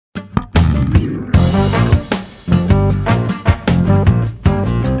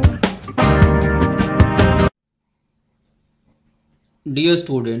Dear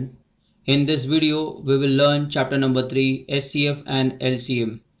student, in this video we will learn chapter number 3 HCF and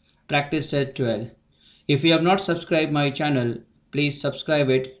LCM practice set 12. If you have not subscribed my channel, please subscribe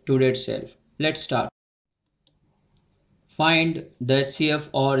it today itself. Let's start. Find the HCF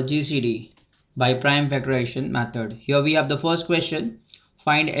or GCD by prime factorization method. Here we have the first question.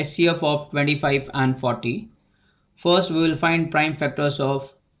 Find HCF of 25 and 40. First we will find prime factors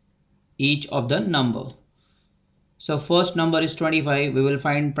of each of the number. So first number is 25. We will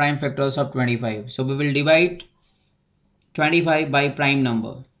find prime factors of 25. So we will divide 25 by prime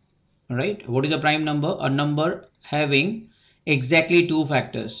number. Right? What is a prime number? A number having exactly two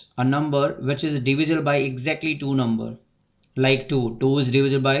factors. A number which is divisible by exactly two number. Like 2. 2 is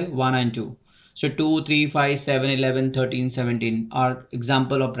divisible by 1 and 2. So 2, 3, 5, 7, 11, 13, 17 are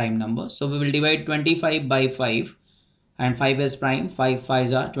example of prime numbers. So we will divide 25 by 5. And 5 is prime. 5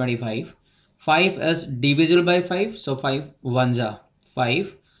 5s are 25. 5 is divisible by 5, so 5 1s are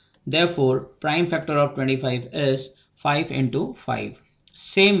 5. Therefore, prime factor of 25 is 5 into 5.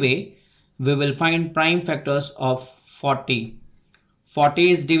 Same way, we will find prime factors of 40.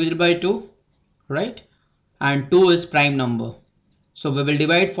 40 is divisible by 2, right? And 2 is prime number. So we will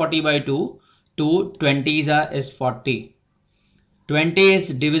divide 40 by 2. 2 20s is 40. 20 is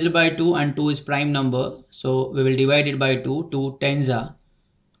divisible by 2 and 2 is prime number. So we will divide it by 2. 2 10s are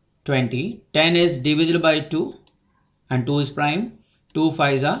 20. 10 is divisible by 2 and 2 is prime. 2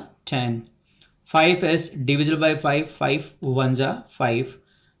 5s are 10. 5 is divisible by 5. 5 1s are 5.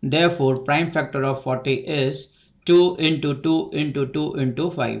 Therefore, prime factor of 40 is 2 into 2 into 2 into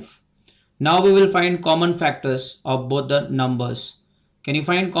 5. Now we will find common factors of both the numbers. Can you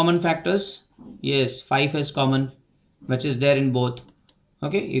find common factors? Yes, 5 is common, which is there in both.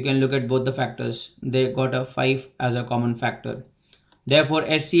 Okay, you can look at both the factors. They got a 5 as a common factor. Therefore,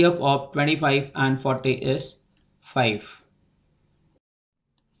 HCF of 25 and 40 is 5.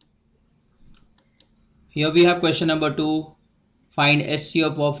 Here we have question number 2. Find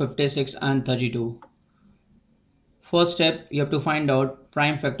HCF of 56 and 32. First step, you have to find out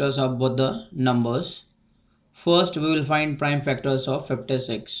prime factors of both the numbers. First, we will find prime factors of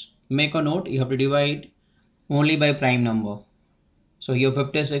 56. Make a note, you have to divide only by prime number. So here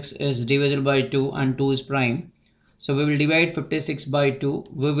 56 is divisible by 2 and 2 is prime. So we will divide 56 by 2,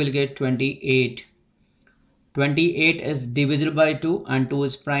 we will get 28. 28 is divisible by 2 and 2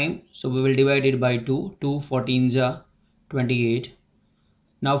 is prime. So we will divide it by 2. 2 14s are 28.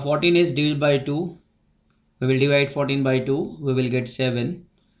 Now 14 is divisible by 2. We will divide 14 by 2. We will get 7.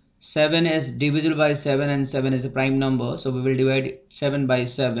 7 is divisible by 7 and 7 is a prime number. So we will divide 7 by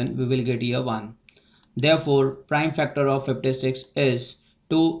 7. We will get here 1. Therefore, prime factor of 56 is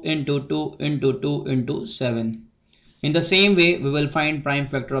 2 into 2 into 2 into 7. In the same way, we will find prime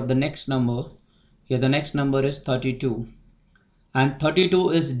factor of the next number. Here the next number is 32. And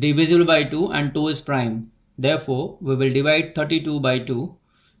 32 is divisible by 2 and 2 is prime. Therefore, we will divide 32 by 2.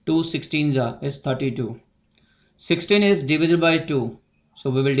 2 16s is 32. 16 is divisible by 2.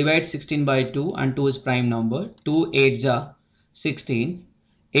 So we will divide 16 by 2 and 2 is prime number. 2 8s are 16.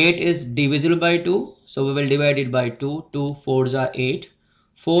 8 is divisible by 2. So we will divide it by 2. 2 4s are 8.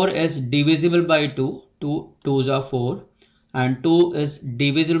 4 is divisible by 2. 2 2s are 4 and 2 is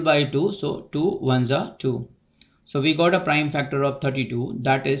divisible by 2, so 2 1s are 2. So we got a prime factor of 32,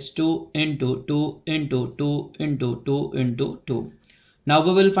 that is 2 into 2 into 2 into 2 into 2. Now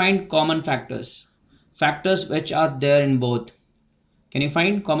we will find common factors, factors which are there in both. Can you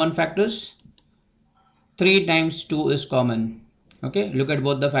find common factors? 3 times 2 is common. Okay, look at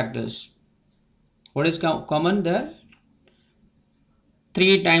both the factors. What is common there?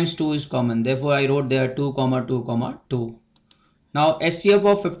 3 times 2 is common. Therefore, I wrote there 2, 2, 2. Now, HCF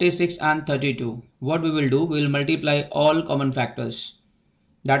of 56 and 32. What we will do? We will multiply all common factors.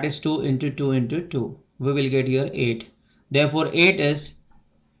 That is 2 into 2 into 2. We will get here 8. Therefore, 8 is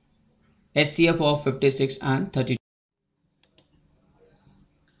HCF of 56 and 32.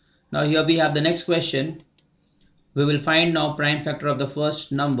 Now, here we have the next question. We will find now prime factor of the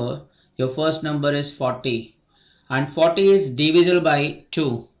first number. Your first number is 40. And 40 is divisible by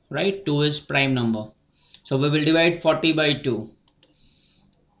 2, right? 2 is prime number. So we will divide 40 by 2.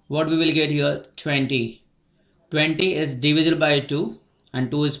 What we will get here? 20. 20 is divisible by 2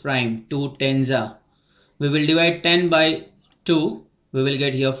 and 2 is prime. 2 10s are. We will divide 10 by 2. We will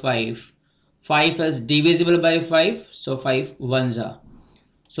get here 5. 5 is divisible by 5. So 5 1s are.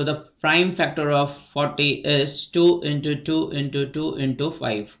 So the prime factor of 40 is 2 into 2 into 2 into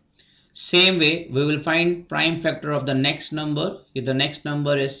 5. Same way, we will find prime factor of the next number. If the next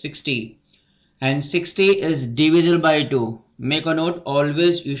number is 60 and 60 is divisible by 2. Make a note,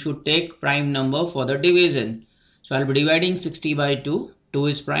 always you should take prime number for the division. So I'll be dividing 60 by 2. 2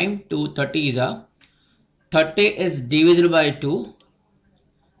 is prime, 2 30s are. 30 is divisible by 2.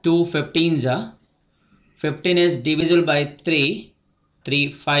 2 15s are. 15 is divisible by 3.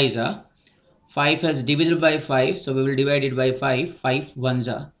 3 5s are. 5 is divisible by 5, so we will divide it by 5. 5 ones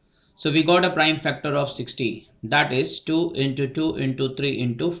are. So we got a prime factor of 60. That is 2 into 2 into 3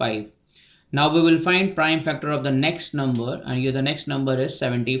 into 5. Now we will find prime factor of the next number, and here the next number is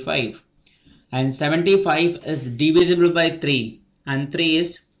 75. And 75 is divisible by 3, and 3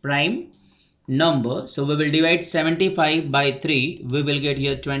 is prime number. So we will divide 75 by 3. We will get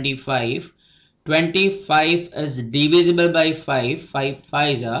here 25. 25 is divisible by 5. 5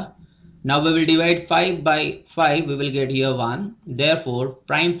 5s are. Now we will divide 5 by 5. We will get here 1. Therefore,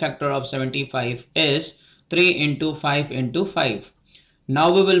 prime factor of 75 is 3 into 5 into 5.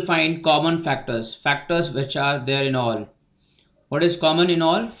 Now we will find common factors. Factors which are there in all. What is common in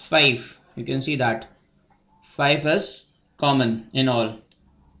all? 5. You can see that 5 is common in all,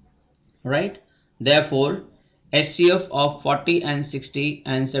 right? Therefore, HCF of 40 and 60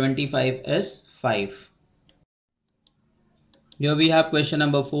 and 75 is 5. Here we have question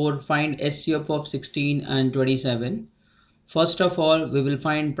number 4. Find HCF of 16 and 27. First of all, we will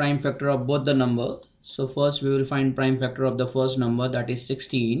find prime factor of both the number. So first we will find prime factor of the first number, that is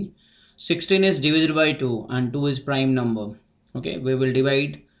 16. 16 is divisible by 2 and 2 is prime number. Okay, we will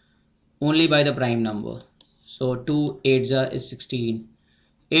divide only by the prime number. So 2 8s is 16.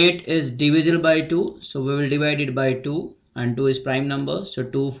 8 is divisible by 2, so we will divide it by 2, and 2 is prime number, so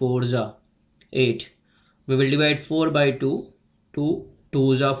 2 4s are 8. We will divide 4 by 2, 2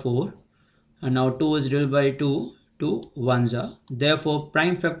 2s are 4, and now 2 is divided by 2, 2 1s are. Therefore,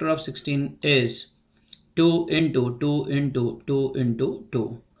 prime factor of 16 is 2 into 2 into 2 into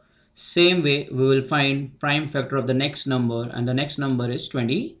 2. Same way, we will find prime factor of the next number, and the next number is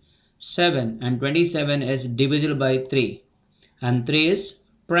 27, and 27 is divisible by 3, and 3 is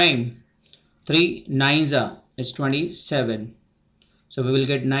prime. 3 9s are is 27, so we will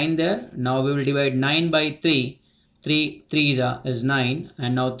get 9 there. Now we will divide 9 by 3. 3 3s are is 9,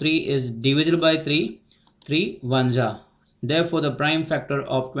 and now 3 is divisible by 3. 3 1s are. Therefore, the prime factor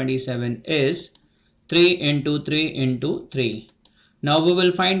of 27 is 3 into 3 into 3. Now we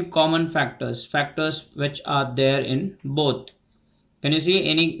will find common factors. Factors which are there in both. Can you see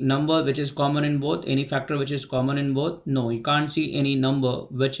any number which is common in both? Any factor which is common in both? No, you can't see any number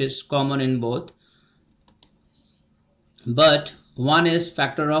which is common in both. But one is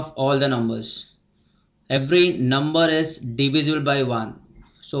factor of all the numbers. Every number is divisible by 1.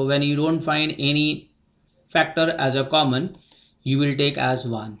 So when you don't find any factor as a common, you will take as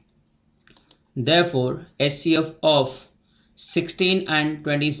 1. Therefore, HCF of 16 and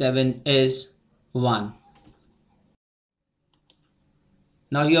 27 is 1.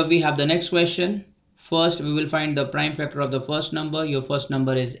 Now here we have the next question. First we will find the prime factor of the first number. Your first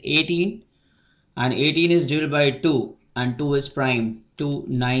number is 18, and 18 is divided by 2, and 2 is prime. 2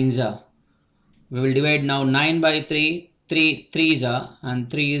 9s are. We will divide now 9 by 3. 3 3s are, and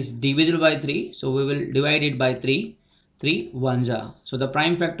 3 is divisible by 3, so we will divide it by 3. 3 1s are. So the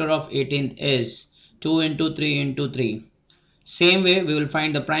prime factor of 18 is 2 into 3 into 3. Same way we will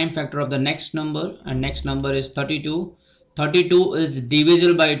find the prime factor of the next number, and next number is 32. 32 is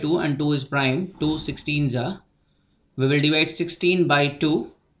divisible by 2, and 2 is prime. 2 16s are. We will divide 16 by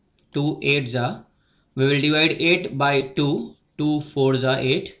 2. 2 8s are. We will divide 8 by 2. 2 4s are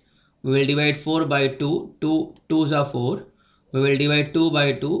 8. We will divide 4 by 2. 2 2s are 4. We will divide 2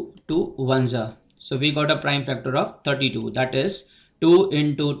 by 2. 2 1s are. So we got a prime factor of 32. That is 2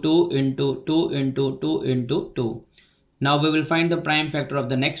 into 2 into 2 into 2 into 2. Now we will find the prime factor of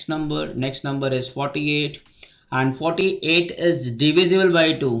the next number. Next number is 48. And 48 is divisible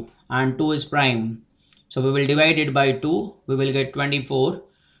by 2, and 2 is prime. So we will divide it by 2. We will get 24.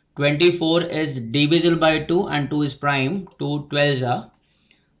 24 is divisible by 2, and 2 is prime. 2 12s are.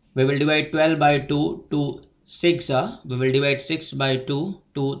 We will divide 12 by 2. 2 6 are. We will divide 6 by 2.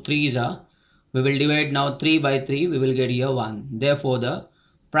 2 3s are. We will divide now 3 by 3. We will get here 1. Therefore, the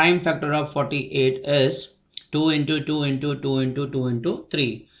prime factor of 48 is 2 into 2 into 2 into 2 into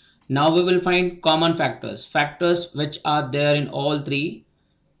 3. Now we will find common factors. Factors which are there in all three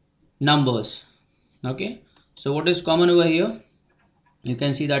numbers. Okay. So what is common over here? You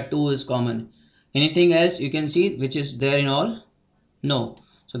can see that 2 is common. Anything else you can see which is there in all? No.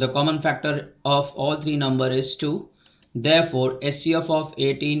 So the common factor of all three numbers is 2. Therefore, HCF of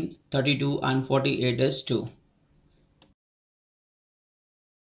 18, 32 and 48 is 2.